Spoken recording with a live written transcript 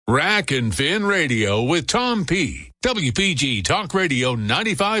Rack and Fin Radio with Tom P. WPG Talk Radio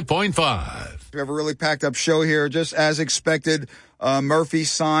 95.5. We have a really packed up show here. Just as expected, Murphy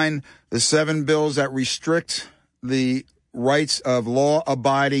signed the 7 bills that restrict the rights of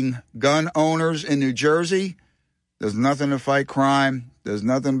law-abiding gun owners in New Jersey. There's nothing to fight crime. There's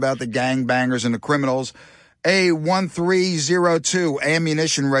nothing about the gangbangers and the criminals. A1302,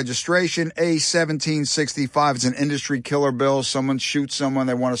 ammunition registration. A1765, it's an industry killer bill. Someone shoots someone,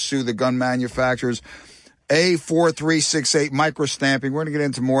 they want to sue the gun manufacturers. A4368, microstamping. We're going to get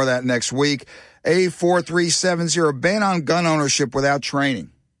into more of that next week. A4370, ban on gun ownership without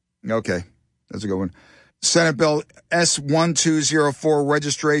training. Okay, that's a good one. Senate Bill S1204,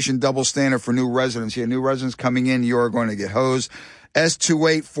 registration double standard for new residents. Yeah, new residents coming in, you are going to get hosed.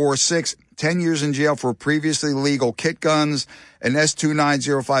 S2846, 10 years in jail for previously legal kit guns. And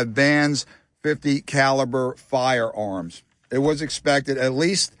S2905 bans 50 caliber firearms. It was expected, at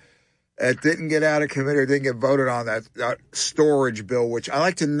least it didn't get out of committee or didn't get voted on, that storage bill, which I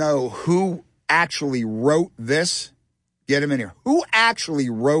like to know who actually wrote this. Get him in here. Who actually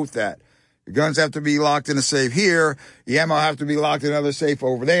wrote that? The guns have to be locked in a safe here. The ammo have to be locked in another safe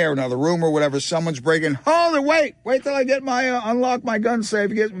over there, another room or whatever. Someone's breaking. Hold it, wait till I get my unlock my gun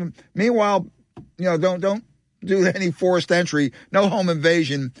safe. Meanwhile, don't do any forced entry, no home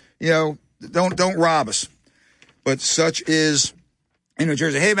invasion. Don't rob us. But such is in New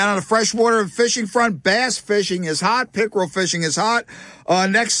Jersey. Hey, man, on the freshwater and fishing front, bass fishing is hot. Pickerel fishing is hot.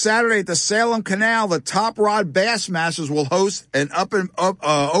 Next Saturday at the Salem Canal, the Top Rod Bassmasters will host an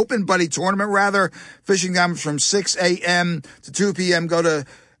open buddy tournament, fishing times from 6 a.m. to 2 p.m. Go to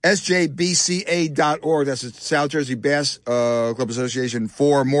sjbca.org. That's the South Jersey Bass Club Association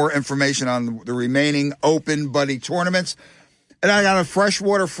for more information on the remaining open buddy tournaments. And I got a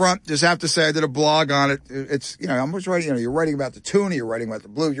freshwater front. Just have to say, I did a blog on it. It's, I'm just writing, you're writing about the tuna, you're writing about the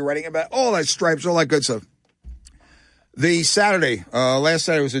blues, you're writing about all that stripes, all that good stuff. The Saturday, last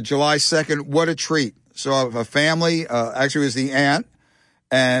Saturday was July 2nd. What a treat. So a family, actually it was the aunt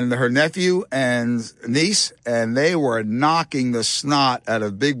and her nephew and niece, and they were knocking the snot out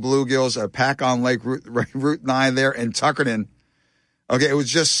of big bluegills at Pack-on Lake Route 9 there in Tuckerton. Okay, it was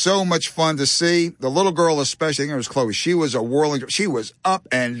just so much fun to see. The little girl especially, I think it was Chloe, she was a whirling, she was up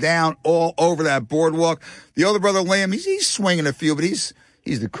and down all over that boardwalk. The older brother, Liam, he's swinging a few, but he's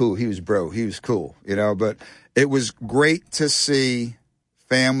the cool, he was cool, but it was great to see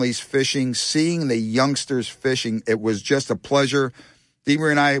families fishing, seeing the youngsters fishing. It was just a pleasure. Deemer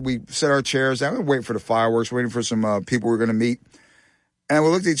and I, we set our chairs down, we were waiting for the fireworks, waiting for some people we were going to meet. And we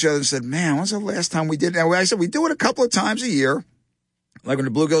looked at each other and said, man, when's the last time we did it? And I said, we do it a couple of times a year. Like when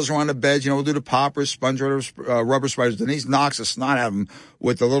the bluegills are on the beds, we'll do the poppers, sponge rubber spiders. Denise knocks the snot out of them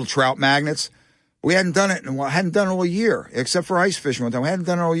with the little trout magnets. We hadn't done it, all year, except for ice fishing one time. We hadn't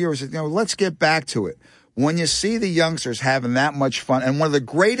done it all year. We said, let's get back to it. When you see the youngsters having that much fun, and one of the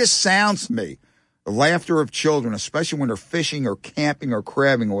greatest sounds to me, the laughter of children, especially when they're fishing or camping or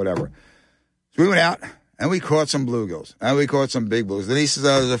crabbing or whatever. So we went out. And we caught some bluegills. And we caught some big blues. Denise,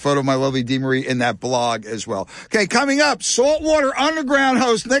 there's a photo of my lovely Dee Marie in that blog as well. Okay, coming up, Saltwater Underground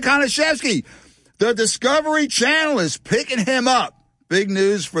host Nick Honashevsky. The Discovery Channel is picking him up. Big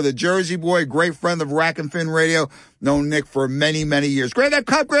news for the Jersey boy, great friend of Rack and Fin Radio. Known Nick for many, many years. Grab that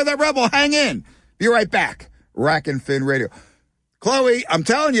cup, grab that rebel, hang in. Be right back. Rack and Fin Radio. Chloe, I'm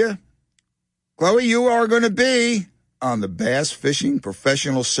telling you. Chloe, you are going to be on the bass fishing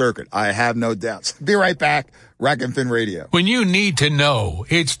professional circuit. I have no doubts. Be right back. Rack and Fin Radio. When you need to know,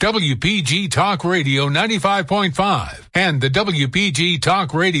 it's WPG Talk Radio 95.5 and the WPG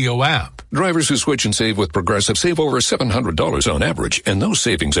Talk Radio app. Drivers who switch and save with Progressive save over $700 on average, and those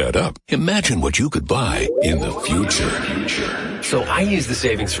savings add up. Imagine what you could buy in the future. So I used the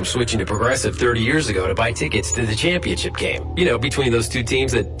savings from switching to Progressive 30 years ago to buy tickets to the championship game. Between those two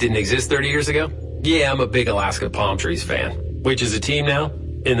teams that didn't exist 30 years ago. Yeah, I'm a big Alaska Palm Trees fan. Which is a team now?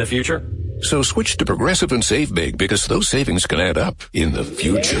 In the future? So switch to Progressive and save big, because those savings can add up in the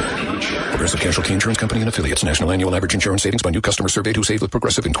future. Progressive Casualty Insurance Company and affiliates. National annual average insurance savings by new customers surveyed who saved with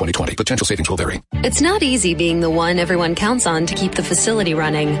Progressive in 2020. Potential savings will vary. It's not easy being the one everyone counts on to keep the facility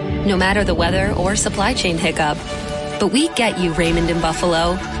running, no matter the weather or supply chain hiccup. But we get you, Raymond in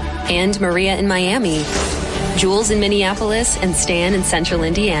Buffalo, and Maria in Miami, Jules in Minneapolis, and Stan in Central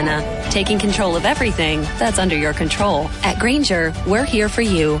Indiana, taking control of everything that's under your control. At Grainger, we're here for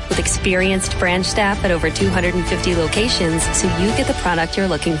you with experienced branch staff at over 250 locations, so you get the product you're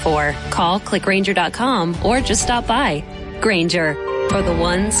looking for. Call, click Grainger.com, or just stop by. Grainger, for the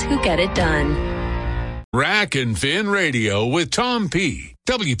ones who get it done. Rack and Fin Radio with Tom P.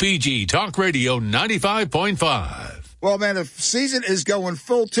 WPG Talk Radio 95.5. Well, man, the season is going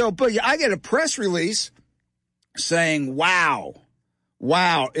full tilt. But I get a press release saying, wow,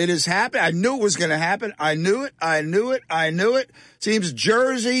 it has happened. I knew it was going to happen. I knew it. Seems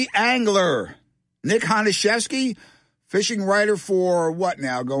Jersey angler Nick Honachefsky, fishing writer for what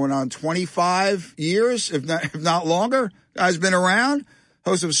now, going on 25 years, if not longer. Guy's been around.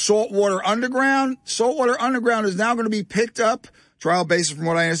 Host of Saltwater Underground. Saltwater Underground is now going to be picked up, trial basis from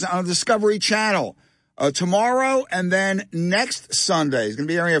what I understand, on the Discovery Channel tomorrow, and then next Sunday. It's going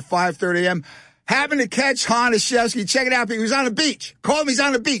to be airing at 5:30 a.m. Happened to catch Honachefsky. Check it out. He was on the beach. Call him. He's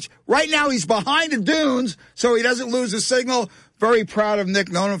on the beach. Right now he's behind the dunes, so he doesn't lose the signal. Very proud of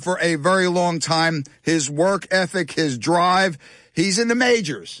Nick. Known him for a very long time. His work ethic, his drive. He's in the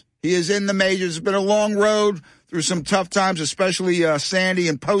majors. He is in the majors. It's been a long road through some tough times, especially Sandy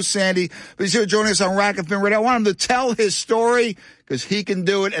and post-Sandy. But he's here joining us on Rack and Fin Radio. I want him to tell his story because he can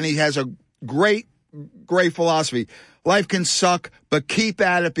do it, and he has a great philosophy. Life can suck, but keep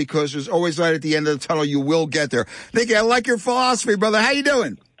at it because there's always light at the end of the tunnel. You will get there. Nicky, I like your philosophy, brother. How you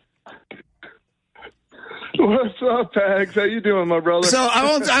doing? What's up, Pags? How you doing, my brother? So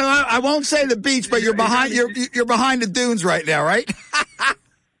I won't say the beach, but you're behind the dunes right now, right?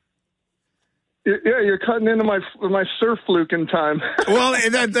 Yeah, you're cutting into my surf fluke in time. Well,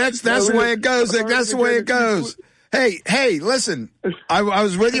 that's the way it goes. That's the way it goes. Hey, listen, I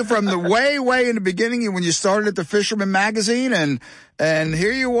was with you from the way in the beginning when you started at the Fisherman magazine, and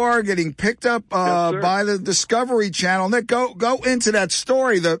here you are getting picked up by the Discovery Channel. Nick, go into that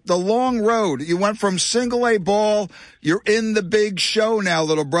story, the long road. You went from single A ball, you're in the big show now,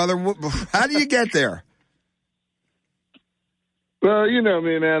 little brother. How do you get there? Well, you know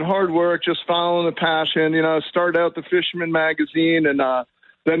me, man. Hard work, just following the passion. I started out the Fisherman magazine and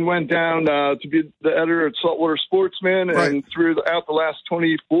then went down to be the editor at Saltwater Sportsman, right. And throughout the last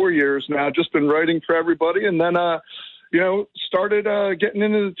 24 years now, just been writing for everybody. And then, started getting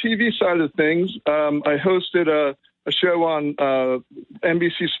into the TV side of things. I hosted a show on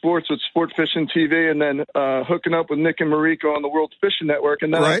NBC Sports with Sport Fishing TV, and then hooking up with Nick and Mariko on the World Fishing Network.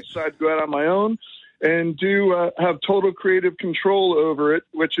 And then I decided to go out on my own and have total creative control over it,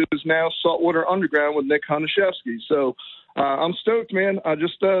 which is now Saltwater Underground with Nick Honachefsky. So I'm stoked, man. I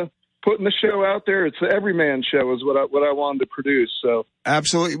just putting the show out there. It's the everyman show is what I wanted to produce. So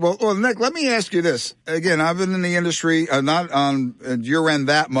absolutely. Well, Nick, let me ask you this. Again, I've been in the industry, not on your end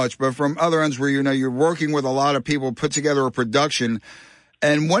that much, but from other ends where, you're working with a lot of people, put together a production.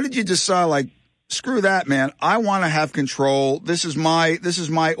 And when did you decide, screw that, man. I want to have control. This is my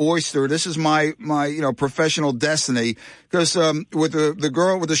oyster. This is my professional destiny. Because with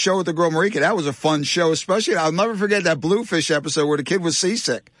the show with the girl Marika, that was a fun show. Especially, I'll never forget that bluefish episode where the kid was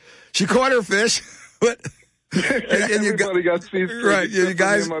seasick. She caught her fish, but everybody got seasick. Right, you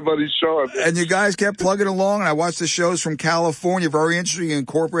guys, my buddy Sean, and you guys kept plugging along. And I watched the shows from California. Very interesting. You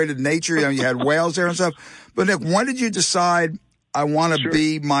incorporated nature. You had whales there and stuff. But Nick, when did you decide I want to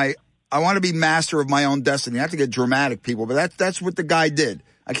be master of my own destiny? I have to get dramatic, people, but that's what the guy did.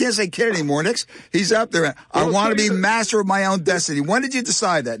 I can't say kid anymore, Nick. He's up there. I want to be master of my own destiny. When did you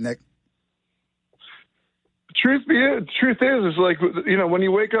decide that, Nick? Truth is when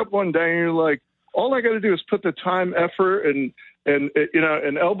you wake up one day and you're like, all I got to do is put the time, effort, and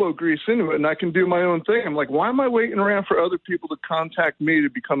elbow grease into it, and I can do my own thing. I'm like, why am I waiting around for other people to contact me to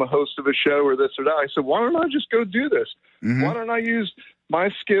become a host of a show or this or that? I said, why don't I just go do this? Mm-hmm. Why don't I use my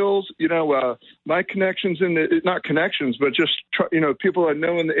skills, my connections not connections, but just, people I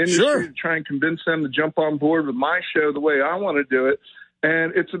know in the industry to try and convince them to jump on board with my show the way I want to do it.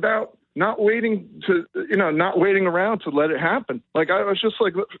 And it's about not waiting around to let it happen. I was just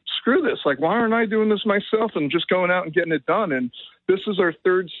like, screw this. Why aren't I doing this myself and just going out and getting it done? And this is our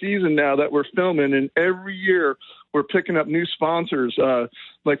third season now that we're filming. And every year we're picking up new sponsors. For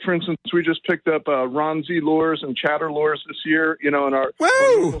instance, we just picked up Ron Z Lures and Chatter Lures this year, and our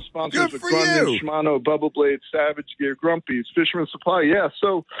sponsors with Grundy, Shimano, Bubble Blade, Savage Gear, Grumpy's, Fisherman Supply. Yeah,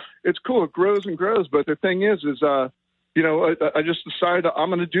 so it's cool. It grows and grows. But the thing is I just decided I'm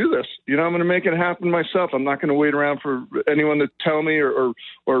going to do this. I'm going to make it happen myself. I'm not going to wait around for anyone to tell me or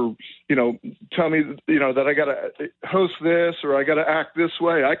tell me, that I got to host this or I got to act this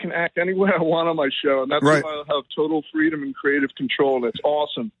way. I can act any way I want on my show. And that's why I have total freedom and creative control. And it's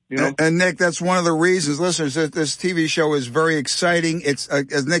awesome. And Nick, that's one of the reasons, listeners, that this TV show is very exciting. It's,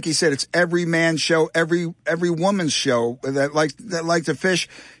 as Nicky said, it's every man's show, every woman's show that like to fish.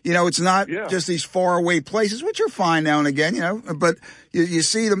 It's not just these far away places, which are fine now and again, but you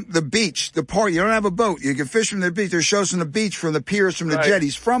see the beach, the party. You don't have a boat. You can fish from the beach. There's shows from the beach, from the piers, from the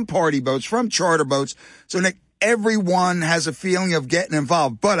jetties, from party boats, from charter boats. So Nick, everyone has a feeling of getting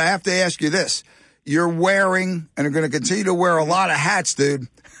involved. But I have to ask you this. you're wearing and are going to continue to wear a lot of hats, dude.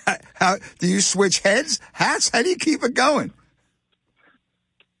 How do you switch hats? How do you keep it going?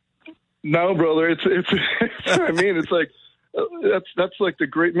 No, brother. It's I mean, it's like that's like the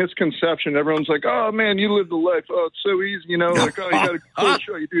great misconception. Everyone's like, "Oh man, you live the life. Oh, it's so easy, you know. Like, oh, you got a cool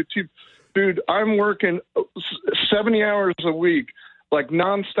show. You do a team." Dude, I'm working 70 hours a week, like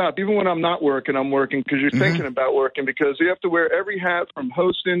nonstop. Even when I'm not working, I'm working because you're thinking about working, because you have to wear every hat, from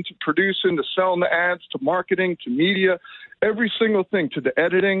hosting to producing to selling the ads to marketing to media, every single thing, to the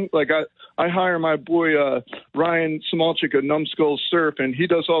editing. Like I hire my boy Ryan Samalchik of Numbskull Surf, and he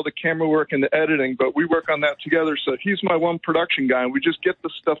does all the camera work and the editing, but we work on that together. So he's my one production guy, and we just get the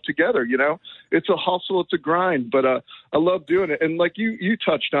stuff together, you know? It's a hustle, it's a grind, but I love doing it. And like you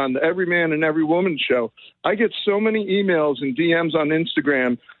touched on, the Every Man and Every Woman show, I get so many emails and DMs on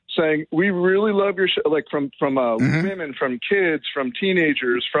Instagram saying, we really love your show, like from women, from kids, from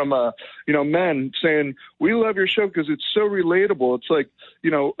teenagers, from men, saying, we love your show because it's so relatable. It's like,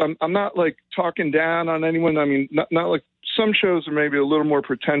 you know, I'm not like talking down on anyone. I mean, not like some shows are maybe a little more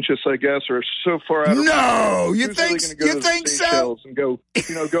pretentious, I guess, or so far out of No, you think so? And go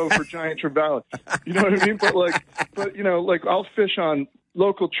for Giant Trevally. You know what I mean? But you know, like I'll fish on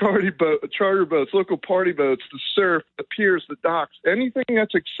local charter boats, local party boats, the surf, the piers, the docks, anything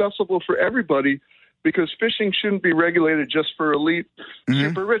that's accessible for everybody, because fishing shouldn't be regulated just for elite,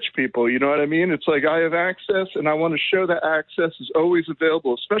 super rich people. You know what I mean? It's like I have access, and I want to show that access is always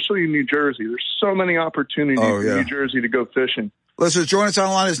available, especially in New Jersey. There's so many opportunities in New Jersey to go fishing. Listen, join us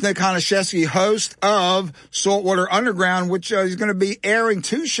online is Nick Honachefsky, host of Saltwater Underground, which is going to be airing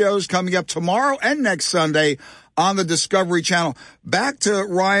 2 shows coming up tomorrow and next Sunday on the Discovery Channel. Back to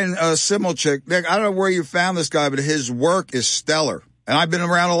Ryan Samalchik. Nick, I don't know where you found this guy, but his work is stellar. And I've been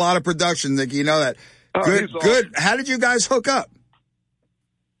around a lot of production, Nick. You know that. Good. Awesome. How did you guys hook up?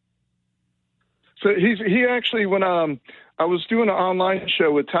 So he actually, when I was doing an online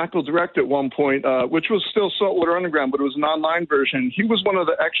show with Tackle Direct at one point, which was still Saltwater Underground, but it was an online version. He was one of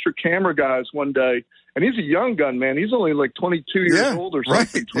the extra camera guys one day, and he's a young gun, man. He's only like 22 years old or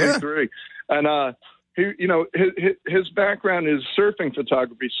something, 23. Yeah. And he, you know, his background is surfing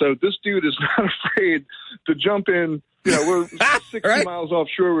photography. So this dude is not afraid to jump in. You know, we're 60 miles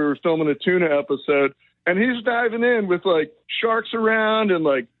offshore. We were filming a tuna episode, and he's diving in with like sharks around and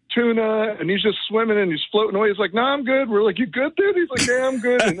like tuna, and he's just swimming and he's floating away. He's like, "No, I'm good." We're like, "You good, dude?" He's like, "Yeah, I'm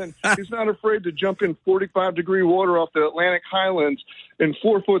good." And then he's not afraid to jump in 45-degree water off the Atlantic Highlands in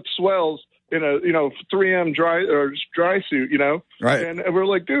 4-foot swells in a 3M dry suit, you know. Right. And we're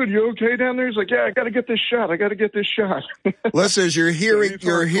like, "Dude, you okay down there?" He's like, "Yeah, I got to get this shot. Listeners, you're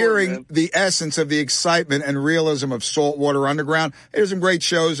hearing the essence of the excitement and realism of Saltwater Underground. There's some great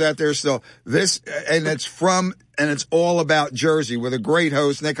shows out there still. And it's all about Jersey with a great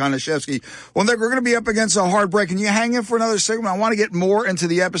host, Nick Honachefsky. Well, Nick, we're going to be up against a hard break. Can you hang in for another segment? I want to get more into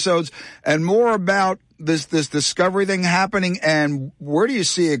the episodes and more about this Discovery thing happening, and where do you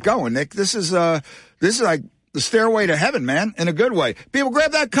see it going, Nick? This is like the stairway to heaven, man, in a good way. People,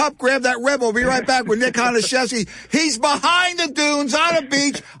 grab that cup, grab that Red Bull. We'll be right back with Nick Honachefsky. He's behind the dunes on a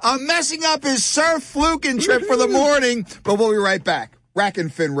beach. I'm messing up his surf fluking trip for the morning, but we'll be right back. Rack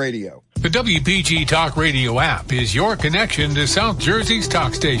and Fin Radio. The WPG Talk Radio app is your connection to South Jersey's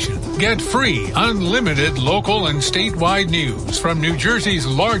talk station. Get free, unlimited local and statewide news from New Jersey's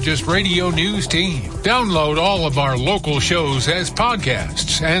largest radio news team. Download all of our local shows as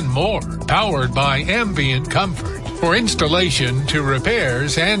podcasts and more. Powered by Ambient Comfort. For installation to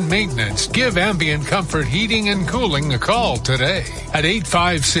repairs and maintenance, give Ambient Comfort Heating and Cooling a call today at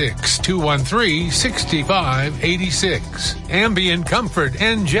 856-213-6586.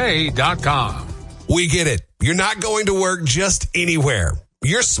 AmbientComfortNJ.com. We get it. You're not going to work just anywhere.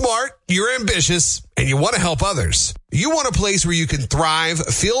 You're smart, you're ambitious, and you want to help others. You want a place where you can thrive,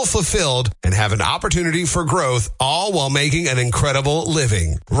 feel fulfilled, and have an opportunity for growth, all while making an incredible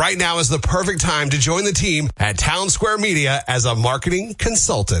living. Right now is the perfect time to join the team at Town Square Media as a marketing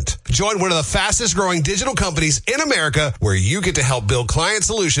consultant. Join one of the fastest growing digital companies in America, where you get to help build client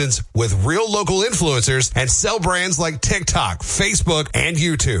solutions with real local influencers and sell brands like TikTok, Facebook, and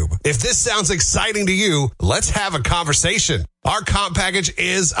YouTube. If this sounds exciting to you, let's have a conversation. Our comp package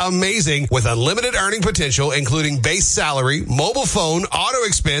is amazing with unlimited earning potential, including base salary, mobile phone, auto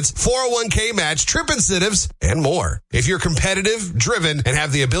expense, 401k match, trip incentives, and more. If you're competitive, driven, and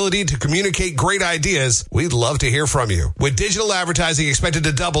have the ability to communicate great ideas, we'd love to hear from you. With digital advertising expected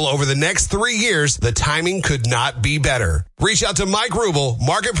to double over the next 3 years, the timing could not be better. Reach out to Mike Rubel,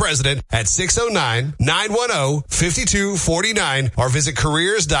 Market President, at 609-910-5249 or visit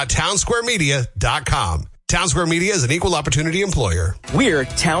careers.townsquaremedia.com. Town Square Media is an equal opportunity employer. We're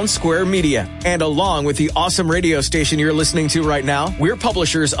Town Square Media, and along with the awesome radio station you're listening to right now, we're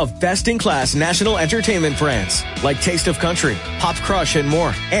publishers of best-in-class national entertainment brands like Taste of Country, Pop Crush, and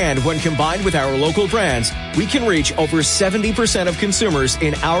more. And when combined with our local brands, we can reach over 70% of consumers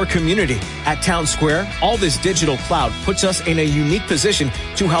in our community. At Town Square, all this digital cloud puts us in a unique position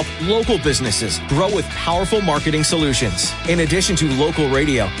to help local businesses grow with powerful marketing solutions. In addition to local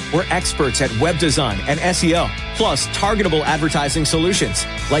radio, we're experts at web design and SEO, plus targetable advertising solutions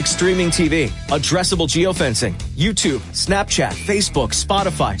like streaming TV, addressable geofencing, YouTube, Snapchat, Facebook,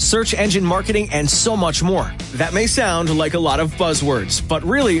 Spotify, search engine marketing, and so much more. That may sound like a lot of buzzwords, but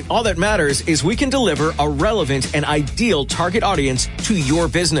really all that matters is we can deliver a relevant and ideal target audience to your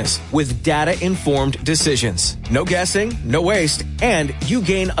business with data-informed decisions. No guessing, no waste, and you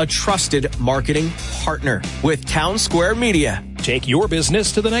gain a trusted marketing partner with Town Square Media. Take your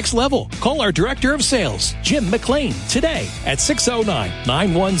business to the next level. Call our Director of Sales, Jim McLean, today at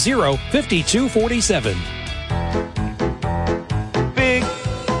 609-910-5247. Big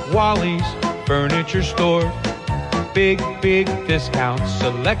Wally's Furniture Store. Big discounts,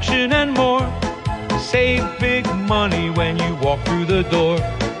 selection and more. Save big money when you walk through the door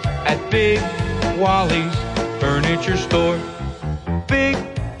at Big Wally's Furniture Store. Big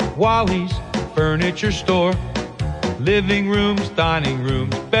Wally's Furniture Store. Living rooms, dining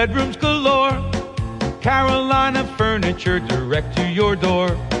rooms, bedrooms galore. Carolina furniture direct to your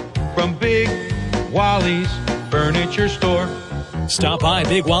door from Big Wally's Furniture Store. Stop by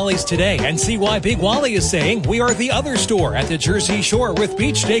Big Wally's today and see why Big Wally is saying we are the other store at the Jersey Shore with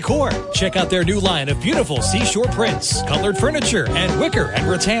beach decor. Check out their new line of beautiful seashore prints, colored furniture, and wicker and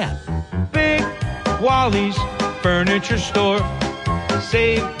rattan. Big Wally's Furniture Store.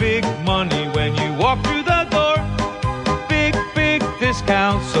 Save big money when you walk through the door. Big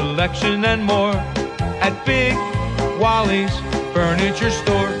discounts, selection, and more at Big Wally's Furniture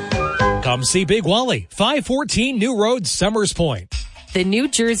Store. Come see Big Wally, 514 New Road, Summers Point. The New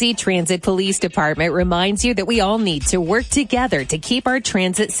Jersey Transit Police Department reminds you that we all need to work together to keep our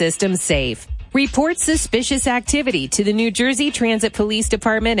transit system safe. Report suspicious activity to the New Jersey Transit Police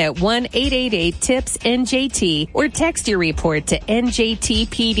Department at 1-888-TIPS-NJT or text your report to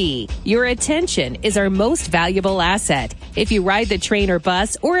NJTPD. Your attention is our most valuable asset. If you ride the train or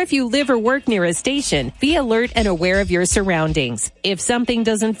bus, or if you live or work near a station, be alert and aware of your surroundings. If something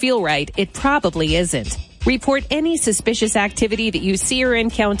doesn't feel right, it probably isn't. Report any suspicious activity that you see or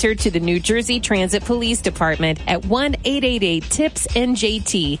encounter to the New Jersey Transit Police Department at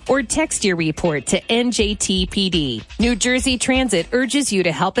 1-888-TIPS-NJT or text your report to NJTPD. New Jersey Transit urges you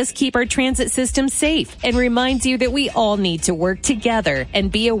to help us keep our transit system safe and reminds you that we all need to work together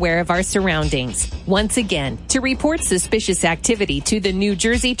and be aware of our surroundings. Once again, to report suspicious activity to the New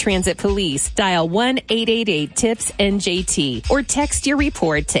Jersey Transit Police, dial 1-888-TIPS-NJT or text your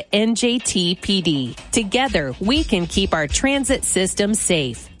report to NJTPD. Together, we can keep our transit system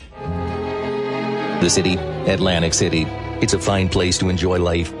safe. The city, Atlantic City. It's a fine place to enjoy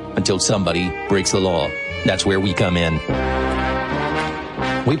life until somebody breaks the law. That's where we come in.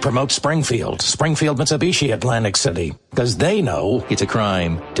 We promote Springfield Mitsubishi Atlantic City, because they know it's a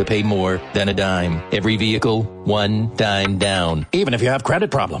crime to pay more than a dime. Every vehicle, one dime down. Even if you have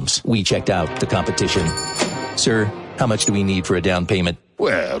credit problems. We checked out the competition. Sir, how much do we need for a down payment?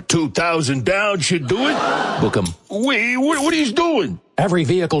 Well, 2,000 down should do it. Book 'em. Wait, what are you doing? Every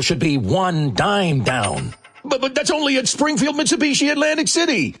vehicle should be one dime down. But that's only at Springfield Mitsubishi Atlantic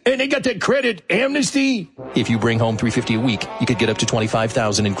City. And they got that credit amnesty. If you bring home $350 a week, you could get up to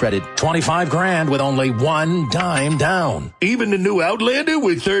 $25,000 in credit. $25,000 with only one dime down. Even the new Outlander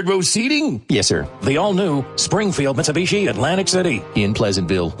with third row seating? Yes, sir. The all-new Springfield Mitsubishi Atlantic City in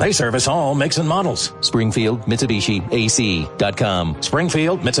Pleasantville. They service all makes and models. Springfield Mitsubishi AC.com.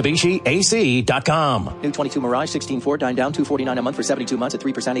 Springfield Mitsubishi AC.com. New 22 Mirage 16.4 dime down, $249 a month for 72 months at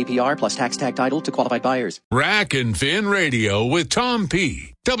 3% APR plus tax tag title to qualified buyers. Rack and Fin Radio with Tom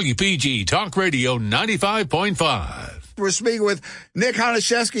P. WPG Talk Radio 95.5. We're speaking with Nick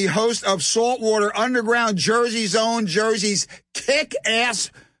Honachefsky, host of Saltwater Underground, Jersey's own, Jersey's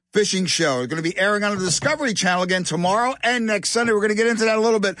kick-ass fishing show. It's going to be airing on the Discovery Channel again tomorrow and next Sunday. We're going to get into that a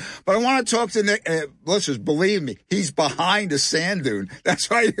little bit, but I want to talk to Nick. Listeners, believe me, he's behind a sand dune. That's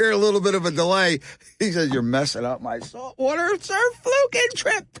why you hear a little bit of a delay. He says, you're messing up my saltwater surf fluking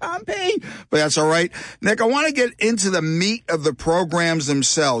trip, Tom P. But that's all right. Nick, I want to get into the meat of the programs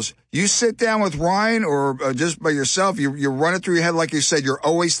themselves. You sit down with Ryan or just by yourself, you run it through your head like you said, you're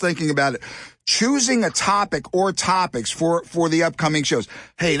always thinking about it. Choosing a topic or topics for the upcoming shows.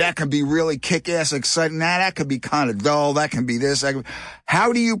 Hey, that could be really kick-ass exciting. That could be kind of dull. That can be this.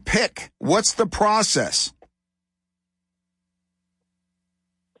 How do you pick? What's the process?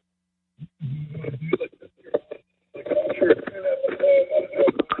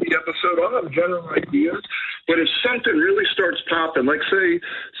 the episode, I'll have general ideas, but if something really starts popping, like say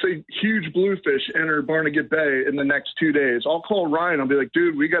huge bluefish enter Barnegat Bay in the next 2 days, I'll call Ryan. I'll be like,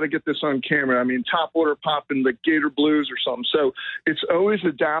 dude, we got to get this on camera. I mean, top water popping, like gator blues or something. So it's always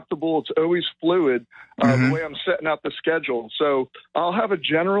adaptable. It's always fluid, the way I'm setting out the schedule. So I'll have a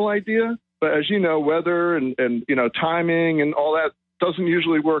general idea, but as you know, weather and you know, timing and all that doesn't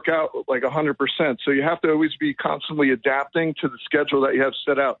usually work out like 100%. So you have to always be constantly adapting to the schedule that you have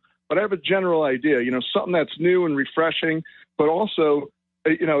set out. But I have a general idea, you know, something that's new and refreshing, but also,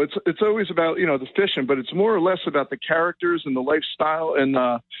 you know, it's always about, you know, the fishing, but it's more or less about the characters and the lifestyle and,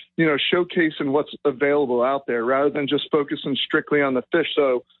 you know, showcasing what's available out there rather than just focusing strictly on the fish.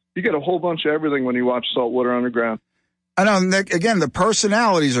 So you get a whole bunch of everything when you watch Saltwater Underground. I know, Nick, again, the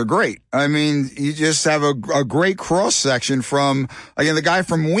personalities are great. I mean, you just have a great cross-section from, again, the guy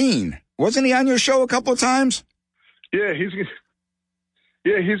from Ween. Wasn't he on your show a couple of times? Yeah, he's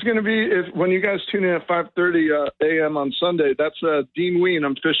going to be, when you guys tune in at 5:30 a.m. on Sunday, that's Dean Ween.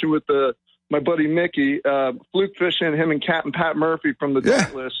 I'm fishing with my buddy Mickey, fluke fishing, him and Captain Pat Murphy from the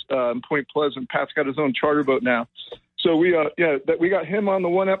Dauntless in Point Pleasant. Pat's got his own charter boat now. So we got him on the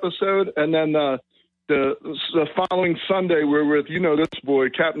one episode, and then the following Sunday, we're with, you know, this boy,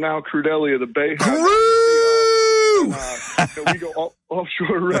 Captain Al Crudelli of the Bay. We go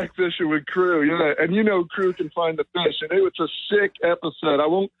offshore wreck fishing with Crew, yeah, and you know Crew can find the fish, and it was a sick episode. I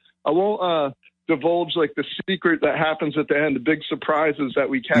won't divulge like the secret that happens at the end, the big surprises that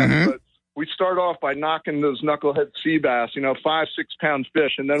we catch, but we start off by knocking those knucklehead sea bass, you know, 5-6 pound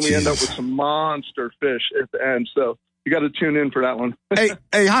fish, and then we end up with some monster fish at the end. So you got to tune in for that one. hey,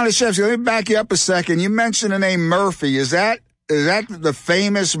 Honishevsky, let me back you up a second. You mentioned the name Murphy. Is that the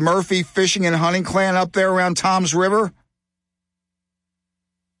famous Murphy fishing and hunting clan up there around Tom's River?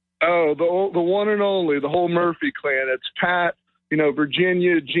 Oh, the one and only, the whole Murphy clan. It's Pat, you know,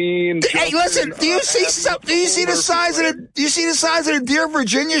 Virginia, Gene. Hey, Justin, listen, do you see the size of the deer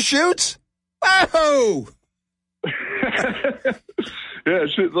Virginia shoots? Oh. Yeah,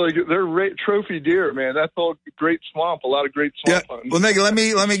 it's like they're trophy deer, man. That's all great swamp. A lot of great swamp hunting. Well, Nick, let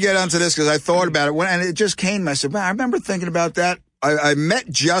me get onto this because I thought about it and it just came. I said, man, I remember thinking about that. I met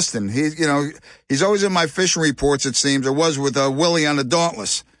Justin. He's always in my fishing reports. It seems it was with Willie on the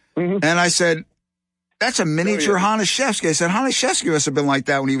Dauntless, and I said, that's a miniature Honishevsky. I said, Honishevsky must have been like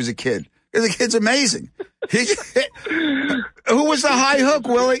that when he was a kid. The kid's amazing. Who was the high hook,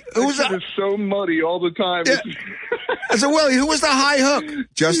 Willie? It's so muddy all the time. Yeah. I said, Willie, who was the high hook?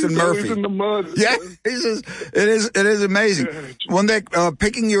 Justin Murphy. He's in the mud. Yeah, it is amazing. Well, Nick,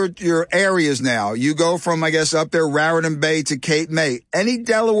 picking your areas now, you go from, I guess, up there, Raritan Bay to Cape May. Any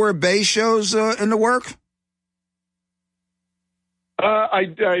Delaware Bay shows in the work?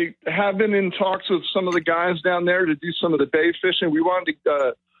 I have been in talks with some of the guys down there to do some of the bay fishing. We wanted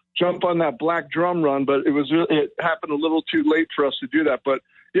to jump on that black drum run, but it happened a little too late for us to do that. But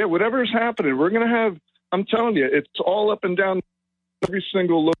yeah, whatever's happening, we're going to have, I'm telling you, it's all up and down every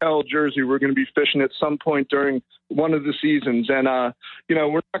single locale Jersey. We're going to be fishing at some point during one of the seasons. And, you know,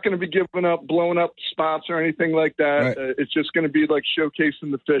 we're not going to be giving up, blowing up spots or anything like that. Right. It's just going to be like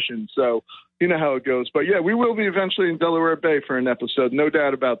showcasing the fishing. So, you know how it goes. But yeah, we will be eventually in Delaware Bay for an episode. No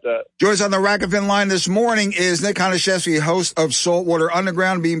doubt about that. Joyce, on the Rack and Fin line this morning is Nick Honishevsky, host of Saltwater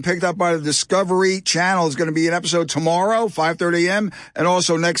Underground, being picked up by the Discovery Channel. It's going to be an episode tomorrow, 5:30 a.m., and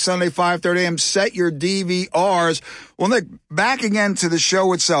also next Sunday, 5:30 a.m. Set your DVRs. Well, Nick, back again to the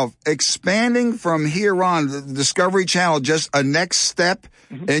show itself. Expanding from here on, the Discovery Channel, just a next step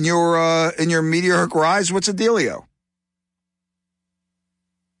in your Meteoric rise. What's the dealio?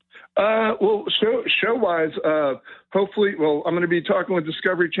 Well, show-wise, hopefully, I'm going to be talking with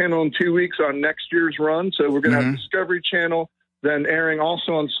Discovery Channel in 2 weeks on next year's run. So we're going to have Discovery Channel, then airing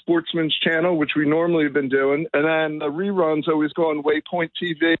also on Sportsman's Channel, which we normally have been doing. And then the reruns always go on Waypoint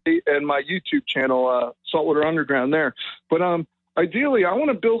TV and my YouTube channel, Saltwater Underground there. But ideally, I want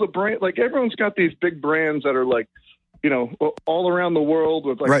to build a brand. Like, everyone's got these big brands that are like, you know, all around the world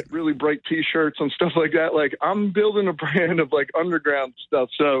with like really bright T-shirts and stuff like that. Like, I'm building a brand of like underground stuff.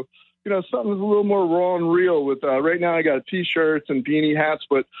 So, you know, something's a little more raw and real with, right now I got T-shirts and beanie hats,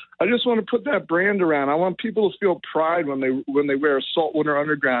 but I just want to put that brand around. I want people to feel pride when they wear a Saltwater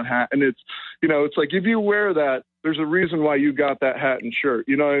Underground hat. And it's, you know, it's like, if you wear that, there's a reason why you got that hat and shirt.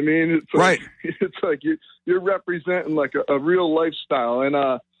 You know what I mean? It's like, It's like you're representing like a real lifestyle. And,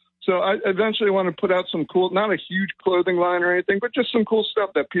 So I eventually want to put out some cool, not a huge clothing line or anything, but just some cool stuff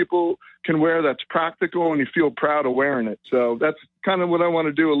that people can wear that's practical and you feel proud of wearing it. So that's kind of what I want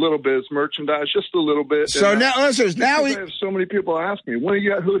to do a little bit is merchandise, just a little bit. So and now, listen, now I have so many people ask me, when do you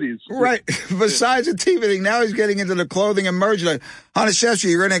got hoodies? Right. Besides the TV thing, now he's getting into the clothing and merchandise.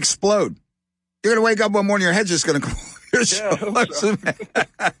 Honestly, you're going to explode. You're going to wake up one morning, your head's just going to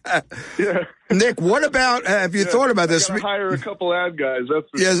Yeah. Nick, what about, have you thought about this? I gotta hire a couple ad guys. That's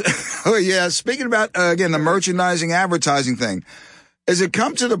yes. Oh, yeah. Speaking about, again, the merchandising, advertising thing, has it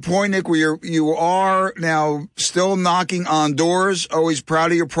come to the point, Nick, where you are now still knocking on doors, always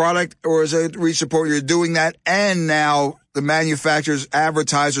proud of your product, or is it reached a point where you're doing that and now the manufacturers,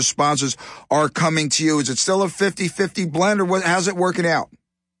 advertisers, sponsors are coming to you? Is it still a 50-50 blend, or how's it working out?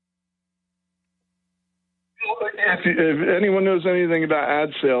 If anyone knows anything about ad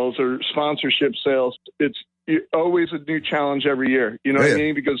sales or sponsorship sales, it's always a new challenge every year. You know what I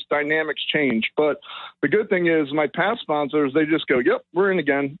mean? Because dynamics change. But the good thing is my past sponsors, they just go, yep, we're in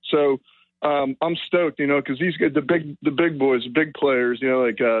again. So I'm stoked, you know, because these guys, the big boys, the big players, you know,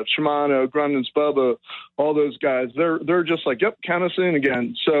 like Shimano, Grundens, Bubba, all those guys, they're just like, yep, count us in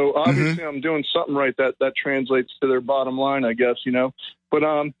again. So obviously I'm doing something right that translates to their bottom line, I guess, you know. But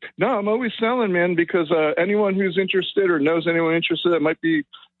no, I'm always selling, man, because anyone who's interested or knows anyone interested that might be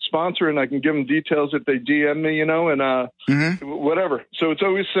sponsoring, I can give them details if they DM me, you know, and whatever. So it's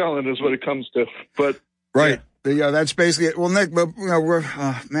always selling is what it comes to. But right. Yeah, that's basically it. Well, Nick, but you know, we're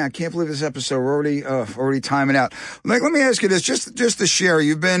man, I can't believe this episode. We're already timing out. Nick, let me ask you this, just to share.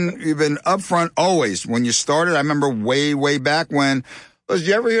 You've been upfront always when you started. I remember way back when. Did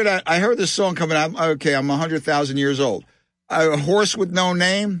you ever hear that? I heard this song coming out. Okay, I'm 100,000 years old. A horse with no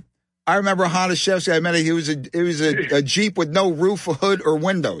name. I remember Honishevsky. I met him. He was a Jeep with no roof, hood, or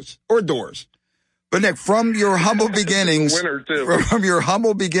windows or doors. But Nick, from your humble beginnings, from your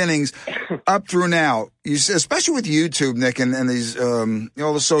humble beginnings up through now, you especially with YouTube, Nick, and these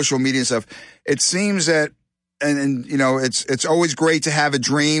all the social media stuff, it seems that and you know it's always great to have a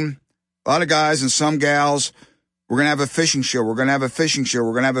dream. A lot of guys and some gals, we're gonna have a fishing show. We're gonna have a fishing show.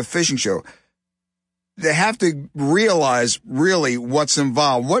 We're gonna have a fishing show. They have to realize really what's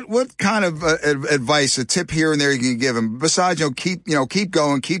involved. What kind of advice, a tip here and there you can give them? Besides, keep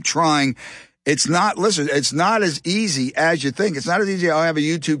going, keep trying. It's not as easy as you think. It's not as easy. I have a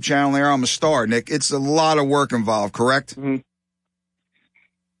YouTube channel there. I'm a star, Nick. It's a lot of work involved, correct? Mm-hmm.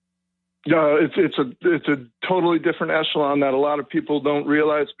 No, it's a totally different echelon that a lot of people don't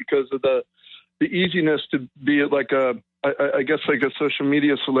realize because of the easiness to be like I guess like a social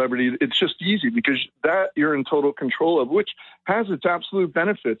media celebrity. It's just easy because that you're in total control of, which has its absolute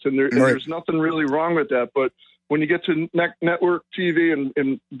benefits. And there's nothing really wrong with that. But when you get to network TV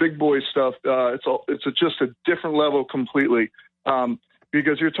and big boy stuff, it's just a different level completely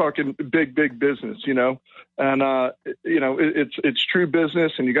because you're talking big business, you know, and you know it's true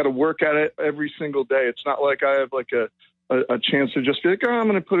business, and you got to work at it every single day. It's not like I have like a chance to just be like, oh, I'm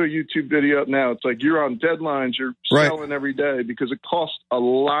going to put a YouTube video up now. It's like you're on deadlines, you're selling every day because it costs a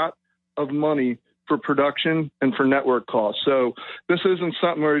lot of money for production and for network costs. So this isn't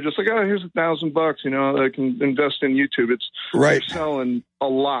something where you're just like, oh, here's $1,000, you know, I can invest in YouTube. It's you're selling a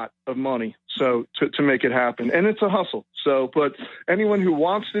lot of money. So to make it happen, and it's a hustle. So, but anyone who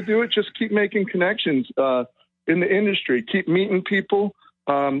wants to do it, just keep making connections in the industry, keep meeting people.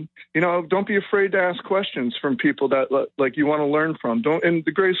 You know, don't be afraid to ask questions from people that like you want to learn from. And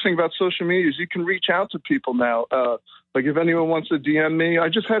the greatest thing about social media is you can reach out to people now. Like if anyone wants to DM me, I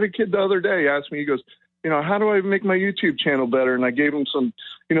just had a kid the other day ask me, he goes, you know, how do I make my YouTube channel better? And I gave him some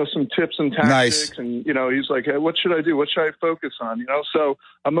tips and tactics. Nice. And, you know, he's like, hey, what should I do? What should I focus on? You know, so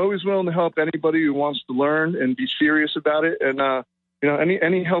I'm always willing to help anybody who wants to learn and be serious about it. And, you know,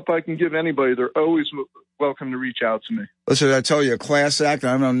 any help I can give anybody, they're always welcome to reach out to me. Listen, I tell you, a class act.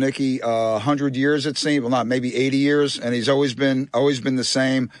 I've known Nicky 100 years, it seems. Well, not maybe 80 years, and he's always been the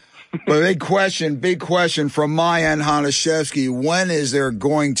same. But big question from my end, Honishevsky. When is there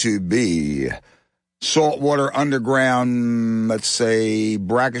going to be saltwater underground, let's say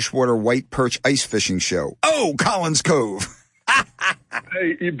brackish water white perch ice fishing show? Oh, Collins Cove.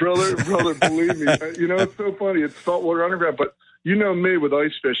 Hey, brother, believe me. You know, it's so funny. It's saltwater underground, but you know me with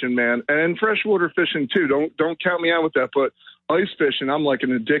ice fishing, man, and freshwater fishing too. Don't count me out with that. But ice fishing, I'm like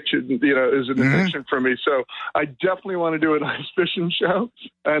an addiction. You know, is an addiction for me. So I definitely want to do an ice fishing show.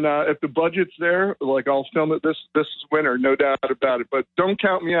 And if the budget's there, like I'll film it this winter, no doubt about it. But don't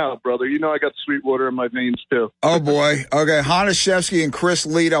count me out, brother. You know I got sweet water in my veins too. Oh boy. Okay, Honishevsky and Chris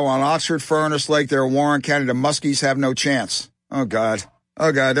Lito on Oxford Furnace Lake there in Warren County. The Muskies have no chance. Oh God.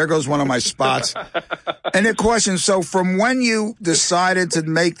 Oh, God, there goes one of my spots. And the question, so from when you decided to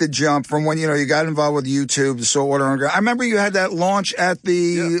make the jump, from when, you got involved with YouTube, the Saltwater Underground, I remember you had that launch at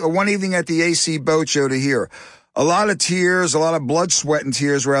one evening at the AC Boat Show to hear. A lot of tears, a lot of blood, sweat, and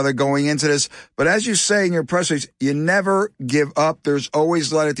tears, rather, going into this. But as you say in your press release, you never give up. There's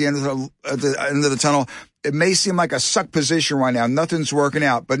always light at the end of the tunnel. It may seem like a suck position right now. Nothing's working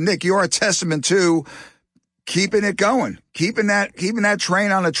out. But, Nick, you're a testament to keeping it going, keeping that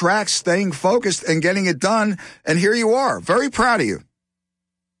train on the tracks, staying focused and getting it done. And here you are. Very proud of you.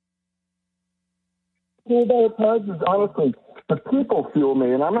 Honestly, the people fuel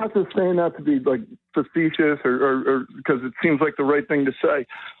me. And I'm not just saying that to be like facetious or because it seems like the right thing to say.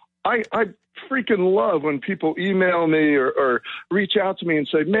 I freaking love when people email me or reach out to me and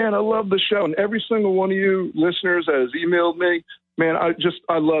say, man, I love the show. And every single one of you listeners that has emailed me, man,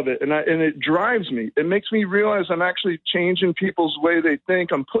 I love it. And it drives me. It makes me realize I'm actually changing people's way they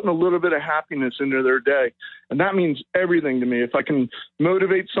think. I'm putting a little bit of happiness into their day. And that means everything to me. If I can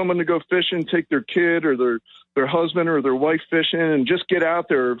motivate someone to go fishing, take their kid or their husband or their wife fishing and just get out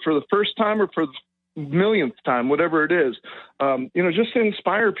there for the first time or for the millionth time, whatever it is, just to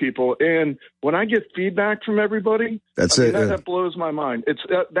inspire people. And when I get feedback from everybody, that blows my mind. It's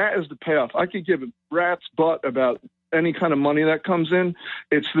that is the payoff. I could give a rat's butt about any kind of money that comes in.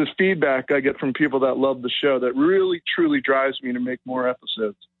 It's the feedback I get from people that love the show that really, truly drives me to make more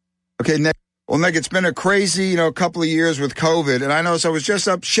episodes. Okay, Nick. Well, Nick, it's been a crazy, couple of years with COVID. And I know, so I was just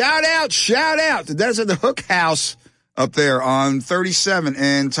up, shout out. The Desert, the Hook House up there on 37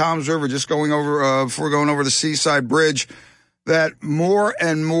 and Tom's River, just going over, before going over the Seaside Bridge, that more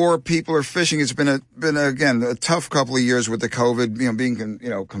and more people are fishing. It's been again, a tough couple of years with the COVID, being,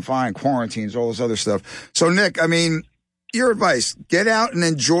 confined, quarantines, all this other stuff. So, Nick, I mean, your advice, get out and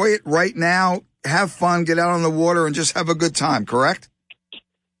enjoy it right now. Have fun, get out on the water and just have a good time, correct?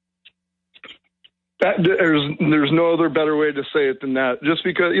 There's no other better way to say it than that. Just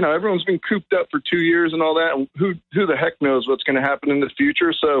because, everyone's been cooped up for 2 years and all that, and who the heck knows what's going to happen in the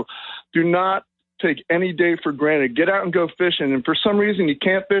future. So do not take any day for granted. Get out and go fishing. And for some reason you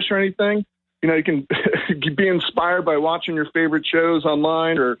can't fish or anything, you can be inspired by watching your favorite shows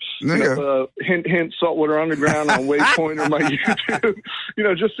online or hint Saltwater Underground on Waypoint or my YouTube,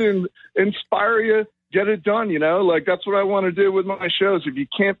 just to inspire you. Get it done, like that's what I want to do with my shows. If you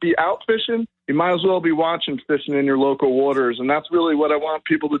can't be out fishing, you might as well be watching fishing in your local waters. And that's really what I want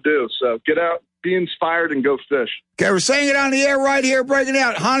people to do. So get out, be inspired, and go fish. Okay, we're saying it on the air right here, breaking it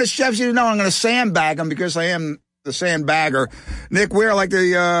out. Honda Chefs, I'm going to sandbag them because I am the sandbagger. Nick Ware, like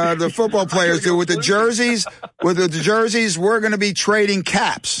the football players do with the jerseys. With the jerseys, we're going to be trading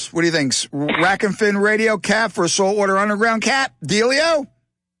caps. What do you think? Rack and Fin Radio cap for a Saltwater Underground cap? Dealio?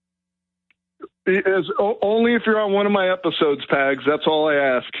 Only if you're on one of my episodes, Pags. That's all I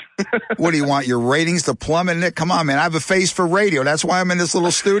ask. What do you want, your ratings to plummet, Nick? Come on, man. I have a face for radio. That's why I'm in this little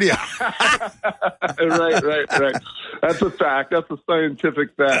studio. Right. That's a fact. That's a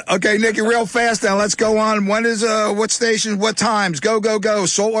scientific fact. Okay, Nicky, real fast now. Let's go on. When is, what stations, what times? Go.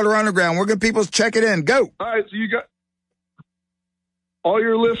 Saltwater Underground. Where can people check it in? Go. All right, so you got all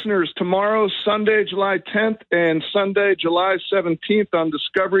your listeners tomorrow, Sunday, July 10th, and Sunday, July 17th on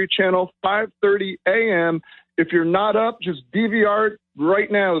Discovery Channel, 5:30 a.m. If you're not up, just DVR it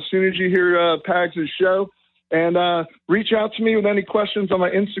right now as soon as you hear Pags' show. And reach out to me with any questions on my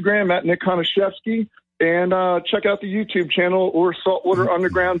Instagram at Nick Honashevsky. And check out the YouTube channel or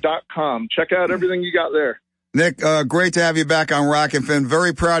saltwaterunderground.com. Check out everything you got there. Nick, great to have you back on Rack and Fin.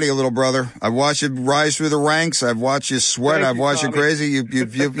 Very proud of you, little brother. I've watched you rise through the ranks. I've watched you sweat. I've watched you crazy.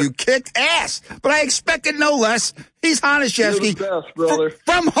 You kicked ass, but I expected no less. He's Honashevsky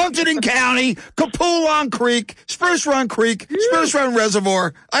from Hunterdon County, Capulon Creek, Spruce Run Creek, Spruce Run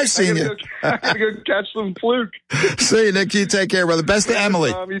Reservoir. I've seen you. I gotta go catch some fluke. See you, Nick. You take care, brother. Best to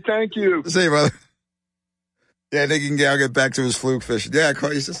Emily. Tommy, thank you. See you, brother. Yeah, Nick can get back to his fluke fishing. Yeah,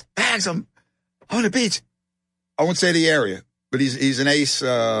 he says, Pags, I'm on the beach. I won't say the area, but he's an ace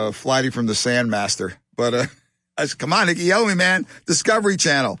flighty from the Sandmaster. But come on, Nicky, yell me, man. Discovery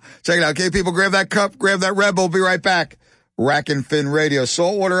Channel. Check it out. Okay, people, grab that cup, grab that Red Bull. Be right back. Rack and Fin Radio,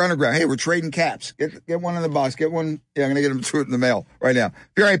 Saltwater Underground. Hey, we're trading caps. Get one in the box. Get one. Yeah, I'm going to get them to it in the mail right now.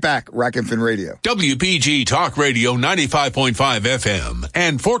 Be right back. Rack and Fin Radio. WPG Talk Radio 95.5 FM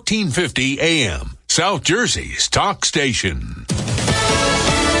and 1450 AM. South Jersey's talk station.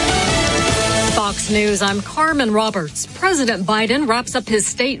 Fox News, I'm Carmen Roberts. President Biden wraps up his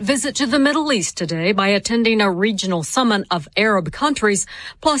state visit to the Middle East today by attending a regional summit of Arab countries,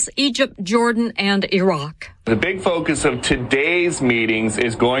 plus Egypt, Jordan, and Iraq. The big focus of today's meetings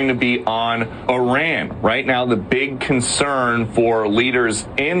is going to be on Iran. Right now, the big concern for leaders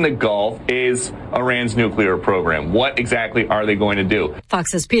in the Gulf is Iran's nuclear program. What exactly are they going to do?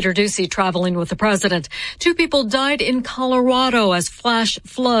 Fox's Peter Doocy traveling with the president. 2 people died in Colorado as flash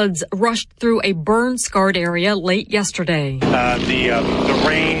floods rushed through a burn-scarred area late yesterday. The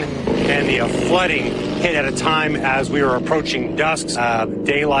rain and the flooding hit at a time as we were approaching dusk.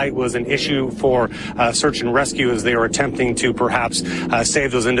 Daylight was an issue for search and rescue as they were attempting to perhaps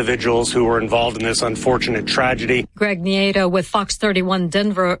save those individuals who were involved in this unfortunate tragedy. Greg Nieto with Fox 31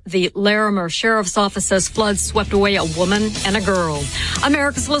 Denver. The Larimer Sheriff's Office says floods swept away a woman and a girl.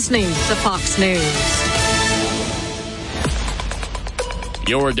 America's listening to Fox News.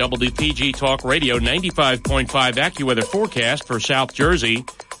 Your WPG Talk Radio 95.5 AccuWeather forecast for South Jersey.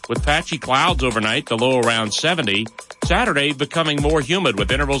 With patchy clouds overnight, the low around 70. Saturday becoming more humid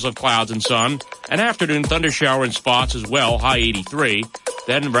with intervals of clouds and sun. An afternoon thundershower in spots as well, high 83.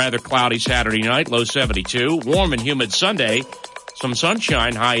 Then rather cloudy Saturday night, low 72. Warm and humid Sunday. Some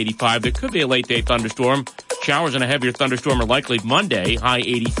sunshine, high 85. There could be a late day thunderstorm. Showers and a heavier thunderstorm are likely Monday, high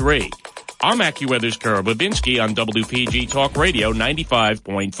 83. I'm AccuWeather's Kara Babinski on WPG Talk Radio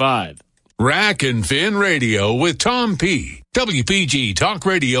 95.5. Rack and Fin Radio with Tom P. WPG Talk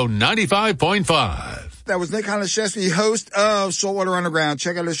Radio 95.5. That was Nick Honashevsky, host of Saltwater Underground.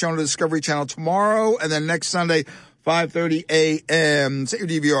 Check out his show on the Discovery Channel tomorrow and then next Sunday, 5:30 a.m. Set your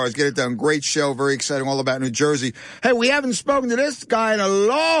DVRs. Get it done. Great show. Very exciting. All about New Jersey. Hey, we haven't spoken to this guy in a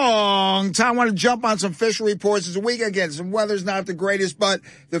long time. I want to jump on some fishing reports. It's a weekend again. Some weather's not the greatest, but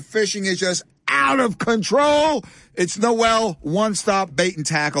the fishing is just out of control. It's Noel One Stop Bait and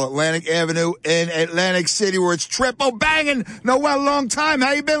Tackle, Atlantic Avenue in Atlantic City, where it's triple banging. Noel, long time.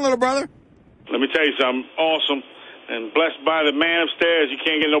 How you been, little brother? Let me tell you something. Awesome. And blessed by the man upstairs. You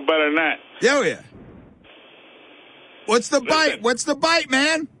can't get no better than that. Yeah. What's the bite? What's the bite,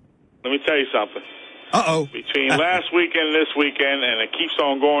 man? Let me tell you something. Uh-oh. Between last weekend and this weekend, and it keeps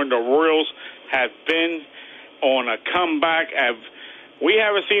on going, the Royals have been on a comeback. We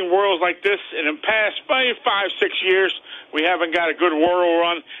haven't seen Royals like this in the past 5-6 years. We haven't got a good Royal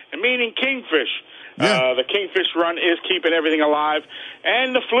run, meaning Kingfish. Yeah. The Kingfish run is keeping everything alive.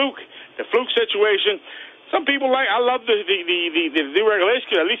 And the fluke situation. Some people I love the new regulation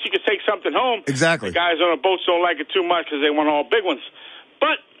because at least you can take something home. Exactly. The guys on the boats don't like it too much because they want all big ones.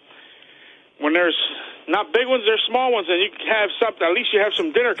 But when there's not big ones, there's small ones, and you can have something. At least you have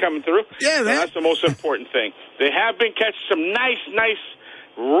some dinner coming through. Yeah, man. That's the most important thing. They have been catching some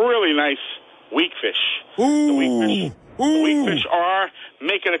really nice weak fish. Ooh. The weak fish are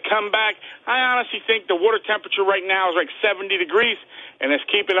making a comeback. I honestly think the water temperature right now is like 70 degrees, and it's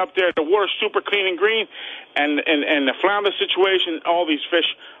keeping up there. The water's super clean and green, and the flounder situation, all these fish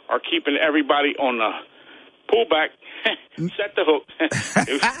are keeping everybody on the pullback. Set the hook.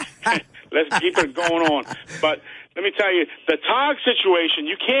 Let's keep it going on. But let me tell you, the tog situation,